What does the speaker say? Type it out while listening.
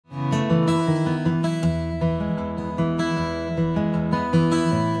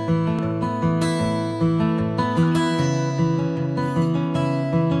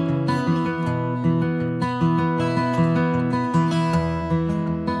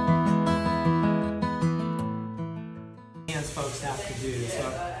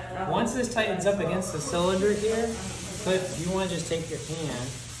Once this tightens up against the cylinder here, Cliff, you want to just take your hand,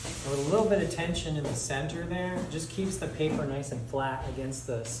 and with a little bit of tension in the center there, just keeps the paper nice and flat against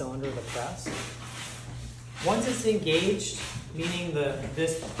the cylinder of the press. Once it's engaged, meaning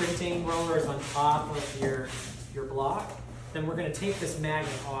this printing roller is on top of your block, then we're going to take this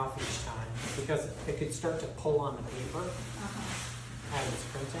magnet off each time because it could start to pull on the paper as it's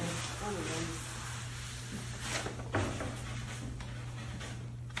printing.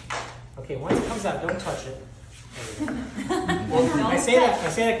 Okay, once it comes out, don't touch it. Well, I say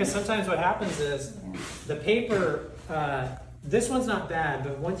that because sometimes what happens is the paper, this one's not bad,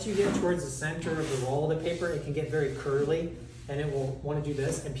 but once you get towards the center of the roll of the paper, it can get very curly and it will want to do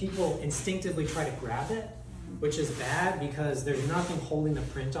this, and people instinctively try to grab it, which is bad because there's nothing holding the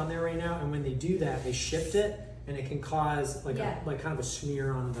print on there right now, and when they do that, they shift it and it can cause like kind of a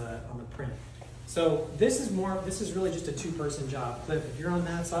smear on the print. So this is really just a two-person job. Cliff, if you're on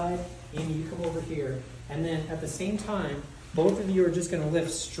that side, Amy, you come over here, and then at the same time, both of you are just going to lift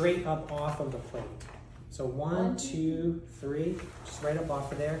straight up off of the plate. So 1, 2, 3, just right up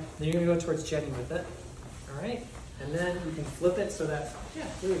off of there. Then you're going to go towards Jenny with it. All right, and then you can flip it so that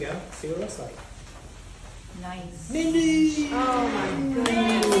here we go. See what it looks like. Nice. Mindy! Oh my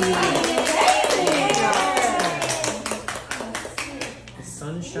goodness! The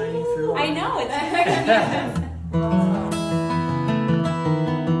sun's shining through. I know it's.